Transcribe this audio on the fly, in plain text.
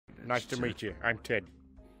Nice to meet you. I'm Ted.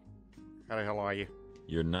 How the hell are you?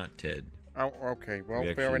 You're not Ted. Oh, okay. Well,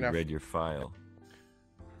 we fair enough. actually read your file.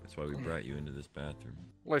 That's why we brought you into this bathroom.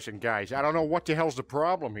 Listen, guys, I don't know what the hell's the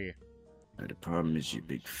problem here. The problem is you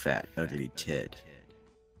big, fat, ugly Ted.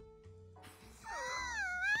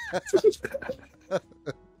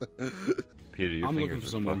 Peter, your I'm fingers looking for are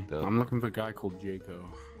someone. fucked up. I'm looking for a guy called Jaco.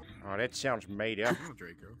 Oh, that sounds made up.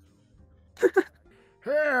 Draco.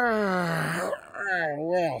 Well,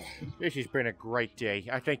 this has been a great day.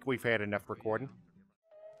 I think we've had enough recording.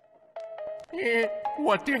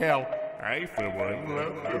 What the hell? I for one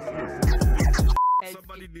love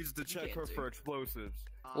Somebody needs to check her for explosives.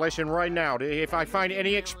 Listen, right now, if I find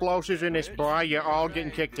any explosives in this bar, you're all getting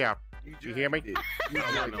kicked out. You hear me?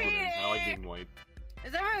 I like being white.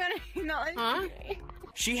 Is everyone gonna not like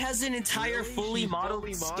She has an entire fully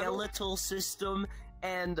modeled skeletal system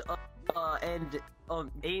and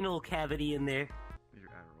anal cavity in there.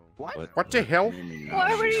 What the hell?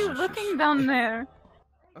 Why were you looking down there?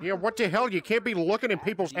 Yeah, what the hell? You can't be looking in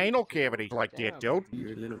people's anal cavities like that, dude.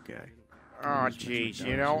 You're a little guy. Oh, jeez,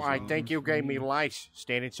 you know, I think you gave me lice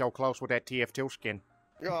standing so close with that TF2 skin.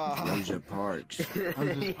 Rosa Parks.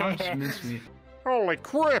 Holy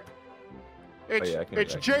crap! It's, yeah, I can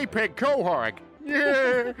it's imagine. JPEG Cohog.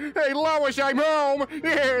 Yeah! Hey, Lois, I'm home!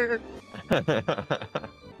 Yeah!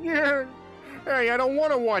 Yeah! Hey, I don't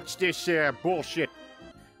want to watch this bullshit.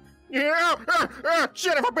 Yeah!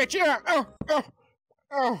 Son of a bitch! Yeah!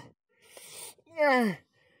 Oh! Yeah!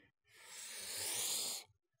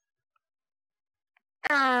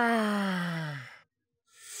 Ah!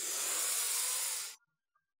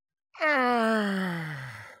 Ah!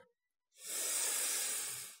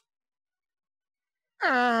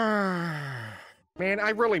 Ah! Man, I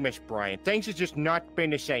really miss Brian. Things have just not been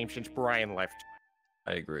the same since Brian left.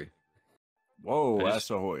 I agree. Whoa, I ass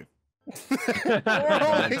ahoy.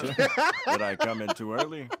 Oh, Did I come in too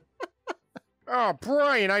early? oh,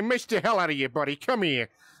 Brian, I missed the hell out of you, buddy. Come here.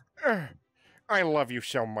 I love you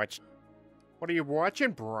so much. What are you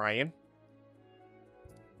watching, Brian?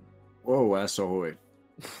 Whoa, ass ahoy.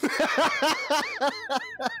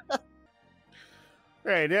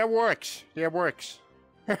 Hey, that works. That works.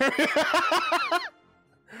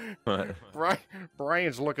 What?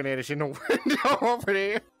 Brian's looking at us in the window over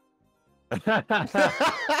there.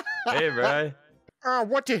 Hey, Bri. Oh,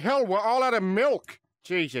 what the hell? We're all out of milk.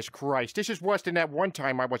 Jesus Christ. This is worse than that one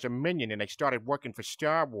time I was a minion and I started working for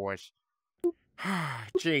Star Wars.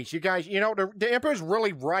 Jeez, you guys, you know, the Emperor's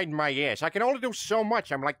really riding my ass. I can only do so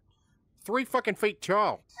much. I'm like 3 fucking feet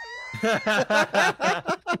tall.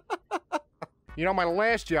 You know, my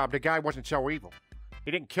last job, the guy wasn't so evil.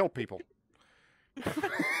 He didn't kill people.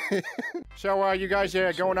 So, you guys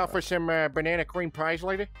going out for some banana cream pies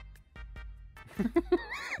later?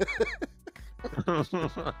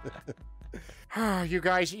 You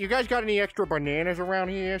guys got any extra bananas around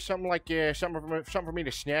here? Something like something for me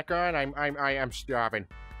to snack on? I'm starving.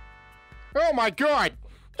 Oh my God!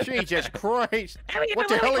 Jesus Christ! What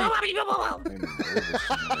the hell are you?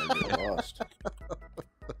 Lost.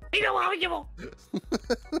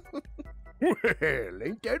 Well,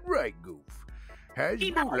 ain't that right, Goof?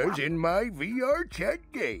 Hasbulla's in my VRChat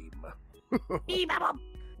game.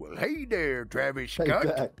 Well, hey there, Travis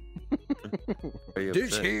Scott. Are you This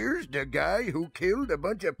upset? here's the guy who killed a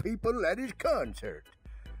bunch of people at his concert.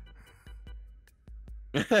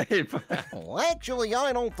 Well, actually,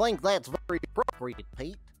 I don't think that's very appropriate,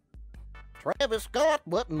 Pete. Travis Scott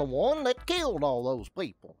wasn't the one that killed all those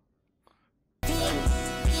people.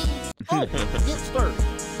 Oh, get started.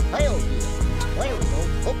 Hell yeah. There we go.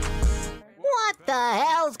 Oh. What the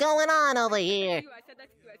hell's going on over here?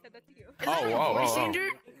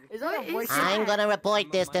 Is that a voice? I'm gonna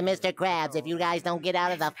report this to Mr. Krabs if you guys don't get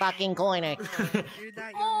out of the fucking corner.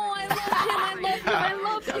 Oh, I love him! I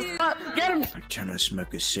love him! Get him! I'm trying to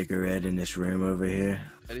smoke a cigarette in this room over here.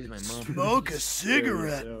 That is my mom. Smoke a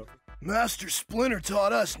cigarette. Master Splinter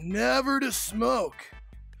taught us never to smoke.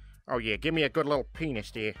 Oh yeah, give me a good little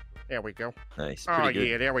penis there. There we go. Nice. Oh Pretty good.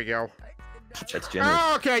 yeah, there we go. That's generous.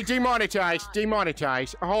 Oh, okay, demonetized.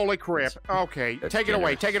 Demonetized. Holy crap. Okay, That's take it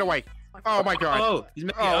away. generous. Take it away. Oh my God. Oh, he's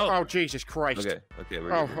making Oh, Jesus Christ. Okay, okay,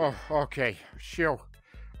 we're Oh, good. okay. Sure.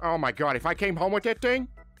 Oh my God, if I came home with that thing,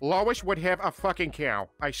 Lois would have a fucking cow.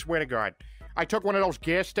 I swear to God. I took one of those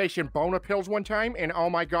gas station boner pills one time, and oh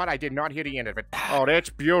my God, I did not hear the end of it. Oh, that's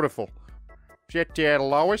beautiful. Shit,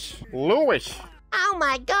 Lois? Louis! Oh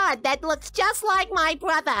my God, that looks just like my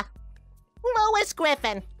brother. Lois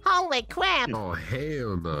Griffin. Holy crap. Oh,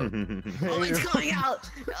 hell no. Oh, it's coming out!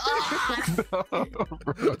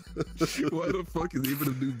 Why the fuck is he able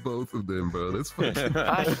to do both of them, bro? That's fucking...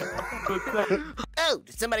 Oh,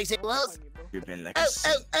 did somebody say close? You've been like Oh,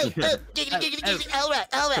 giggity, giggity, giggity. All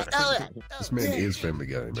right. This man is Family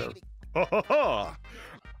Guy now. Ha ha ha!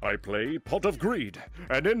 I play Pot of Greed,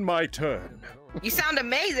 and in my turn. You sound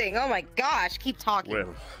amazing. Oh my gosh, keep talking.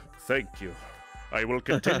 Well, thank you. I will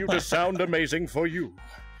continue to sound amazing for you.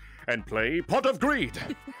 And play Pot of Greed.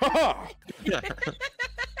 Ha ha!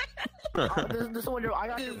 This one, I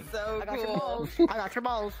got you. So cool. I got your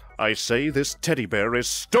balls. I say this teddy bear has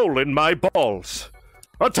stolen my balls.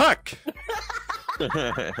 Attack!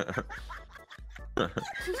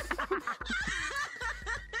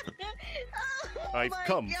 I've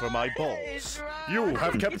come for my balls. You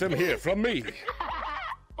have kept them here from me.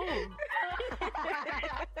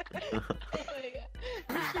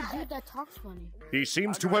 Who's the dude that talks funny? He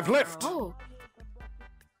seems to have left. Oh.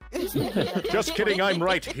 Just kidding, I'm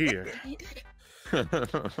right here.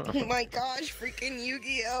 Oh my gosh, freaking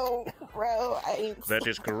Yu-Gi-Oh! Bro, That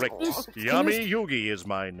is correct. Yami Yugi is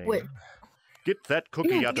my name. Wait. Get that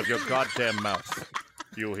cookie out of your goddamn mouth.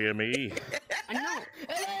 You hear me? I know.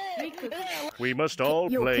 We must all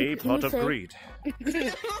play Pot of Greed.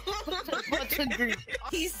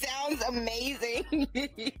 He sounds amazing.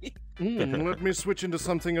 Let me switch into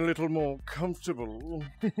something a little more comfortable.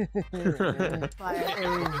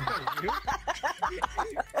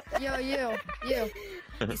 Yo.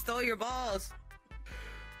 He stole your balls.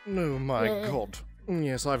 Oh my god.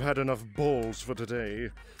 Yes, I've had enough balls for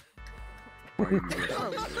today.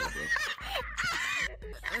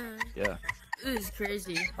 Yeah, This is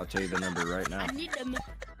crazy. I'll tell you the number right now. I need the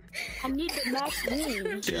max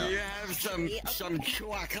win. Yeah. You have some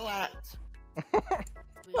chocolate.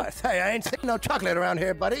 What? Say, I ain't seen no chocolate around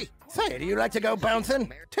here, buddy. Say, do you like to go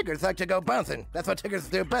bouncing? Tiggers like to go bouncing. That's what Tiggers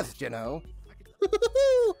do best, you know.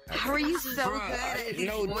 How are you so good at these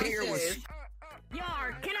No deer voices? was.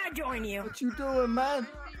 Yar, can I join you? What you doing, man?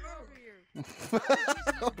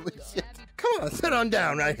 Holy shit. Come on, sit on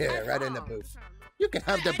down right here, right in the booth. You can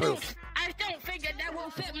have the booth. I don't think that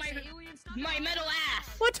will fit my metal ass.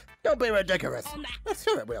 What? Don't be ridiculous.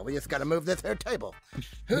 Sure it will. We just gotta move this here table.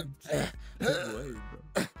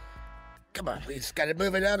 Come on, we just gotta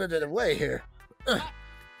move it out of the way here.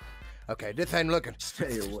 Okay, this ain't looking.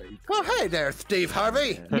 Stay away. Well, hey there, Steve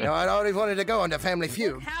Harvey. You know, I'd always wanted to go on the Family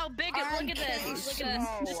Feud. How big? Look at this. Look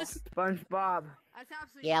at this. This is SpongeBob.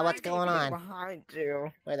 Yeah, what's going on? Behind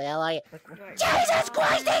you. Where the hell are you? Jesus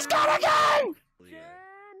Christ, he's got a gun!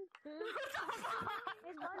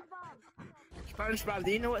 SpongeBob,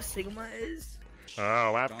 do you know what Sigma is?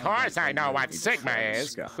 Oh, of course I know what Sigma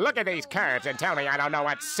is. Look at these curves and tell me I don't know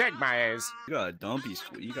what Sigma is. You got a dumpy.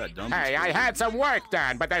 You got dumpy. Hey, I had some work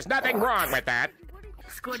done, but there's nothing wrong with that.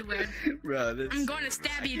 Squidward. Bro, I'm going to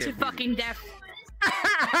stab you to fucking death.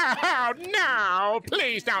 Oh, no!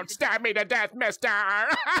 Please don't stab me to death, mister!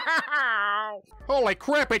 Holy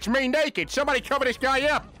crap, it's me naked! Somebody cover this guy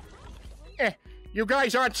up! You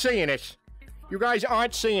guys aren't seeing this. You guys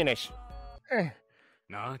aren't seeing this.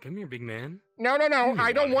 Nah, come here, big man. No,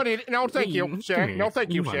 I don't want it. No, thank you, sir. No,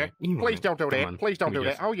 thank you, sir. Please don't do that. Please don't do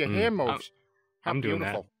that. Oh, your hair moves. How I'm doing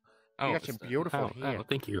beautiful. that. You got some beautiful hair. Oh,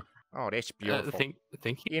 thank you. Oh, that's beautiful.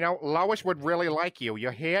 Thank you. You know, Lois would really like you.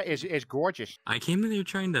 Your hair is gorgeous. I came in here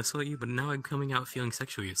trying to assault you, but now I'm coming out feeling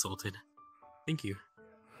sexually assaulted. Thank you.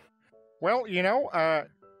 Well, you know,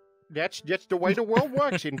 that's just the way the world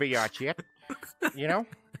works in VRChat. You know?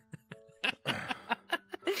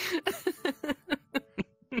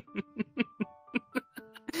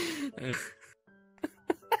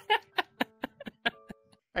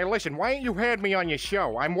 Hey, listen, why ain't you had me on your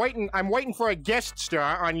show? I'm waiting for a guest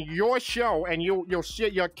star on your show, and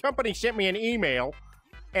your company sent me an email,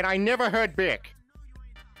 and I never heard back.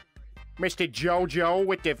 Mr. JoJo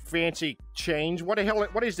with the fancy chains. What the hell?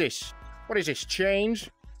 What is this? What is this, chains?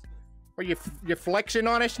 Are you flexing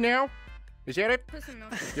on us now? Is that it?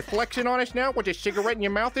 You're flexing on us now with a cigarette in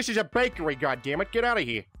your mouth? This is a bakery, goddammit. Get out of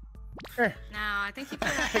here. No, I think you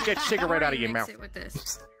Take that cigarette out of your mouth. It with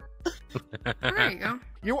this. There you go.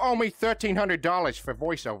 You owe me $1,300 for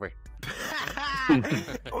voiceover.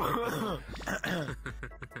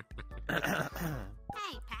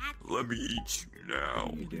 Let me eat you now.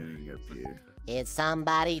 What are you doing up here? Is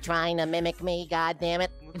somebody trying to mimic me, goddammit?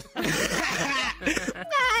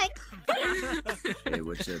 Hey,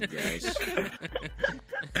 what's up, guys?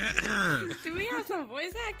 Do we have some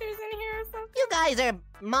voice actors in here or something? You guys are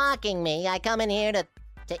mocking me. I come in here to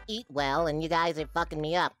eat well, and you guys are fucking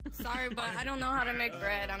me up. Sorry, but I don't know how to make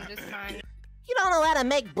bread. I'm just trying. You don't don't know how to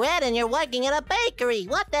make bread and you're working in a bakery.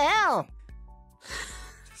 What the hell?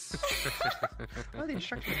 Oh, the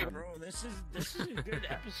instructions. Bro, this is a good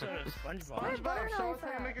episode of SpongeBob.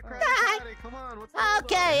 Come on, what's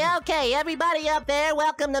Okay, everybody up there,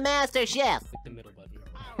 welcome to Master Chef. The middle button.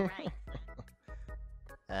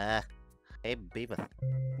 Hey, Beavis.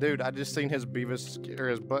 Dude, I just seen his Beavis or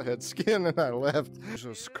his butthead skin and I left.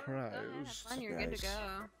 Jesus Christ. Fun, you're good to go.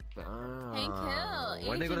 Hey, Kill.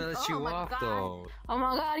 when are they gonna let you off, though? Oh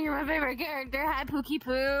my god, you're my favorite character. Hi, Pookie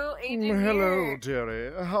Poo. Agent Hello, here.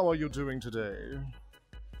 dearie. How are you doing today?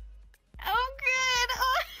 Oh, good.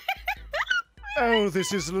 Oh,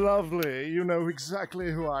 this is lovely. You know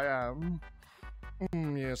exactly who I am.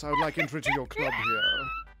 Yes, I would like entry to your club here.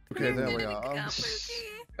 Okay, there we are.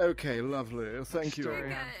 Okay, lovely. Thank you.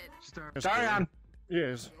 Darian.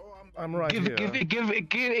 Yes, I'm right here.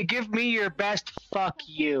 Give me your best fuck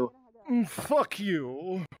you. Fuck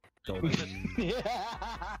you.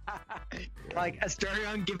 Like,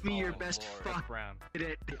 Astarion, give me your best fuck. Hit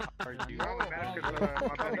it.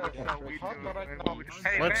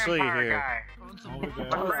 Let's see here.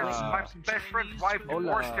 My best friend's wife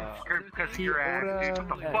divorced him because of your ass, dude.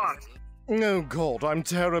 What the fuck? Oh God, I'm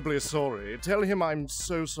terribly sorry. Tell him I'm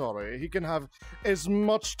so sorry. He can have as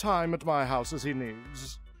much time at my house as he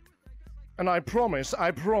needs. And I promise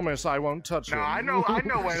I won't touch him. No, I know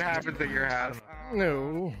what happens at your house.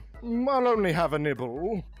 No, I'll only have a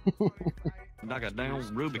nibble. Like a damn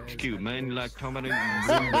Rubik's Cube, man. You like talking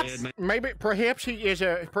about it, man. Maybe, perhaps he's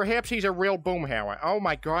a real boomhauer. Oh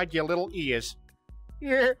my God, your little ears.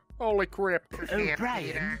 Yeah, holy crap. Oh,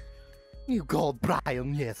 Brian. You called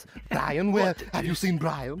Brian, yes. Brian, where have you seen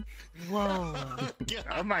Brian? Whoa.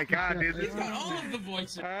 Oh my God, dude. He's got all of the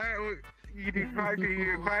voices. You do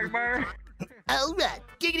Quagmire? All right.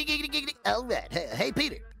 Giggity, giggity, giggity. All right. Hey,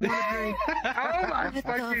 Peter. Oh my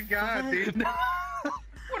fucking God, dude.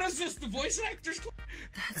 What is this? The voice actors club?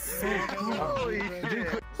 Holy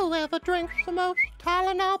shit. Whoever drinks the most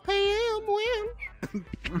Tylenol PM wins.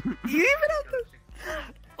 You even have to...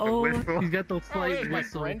 Oh, whistle. he's got the flight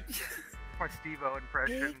whistle. My Steve-O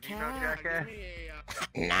impression, you know, jackass?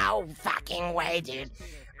 No fucking way, dude.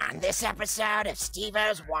 On this episode of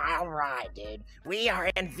Steve-O's Wild Ride, dude, we are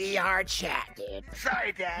in VRChat, dude.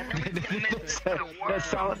 Sorry, Dad.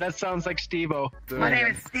 that sounds like Steve-O. My name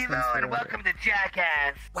is Steve-O, and welcome to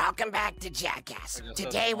Jackass. Welcome back to Jackass.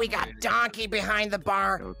 Today we got Donkey behind the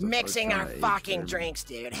bar mixing our fucking drinks,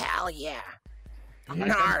 dude. Hell yeah.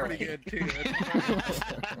 Gnarly.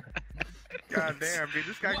 God damn, dude,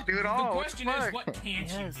 this guy can do it all. The question is, what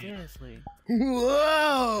can't you do? Seriously.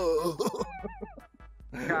 Whoa!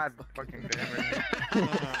 God fucking damn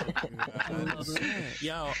it.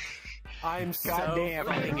 Yo, I'm so Goddamn.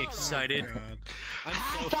 fucking excited. I'm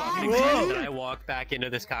so fucking excited that I walked back into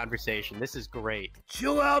this conversation. This is great.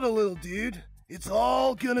 Chill out a little, dude. It's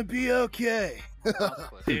all gonna be okay.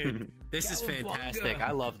 Dude, this is fantastic.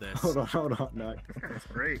 I love this. Hold on, no. That's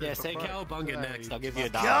great. Yeah, say cowabunga next. I'll give you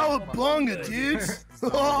 $1. Cowabunga, dudes!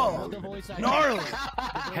 Oh, gnarly!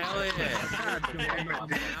 Hell yeah. Now for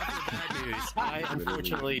the bad news. I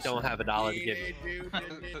unfortunately don't have $1 to give you.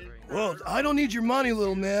 Well, I don't need your money,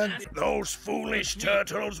 little man. Those foolish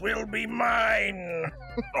turtles will be mine.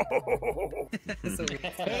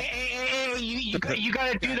 Hey, you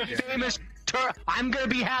gotta do the famous I'm gonna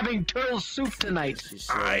be having turtle soup tonight.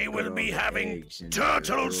 I will be having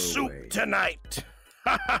turtle soup tonight.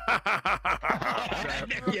 There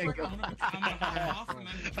you go.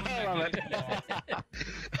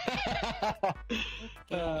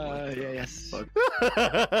 Yes.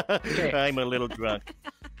 I'm a little drunk.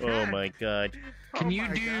 Oh my God. Can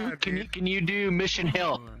you do Mission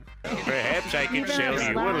Hill? Perhaps I can sell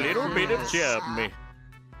you a little bit of chum.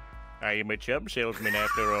 I am a chum salesman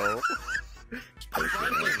after all.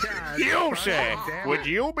 You, sir, would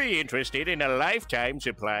you be interested in a lifetime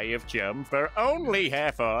supply of chum for only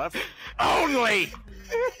half off? Only!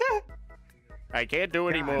 I can't do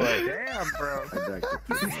any more. Damn, bro.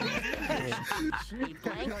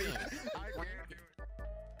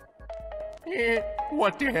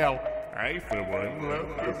 What the hell? I, for one, love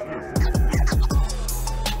this.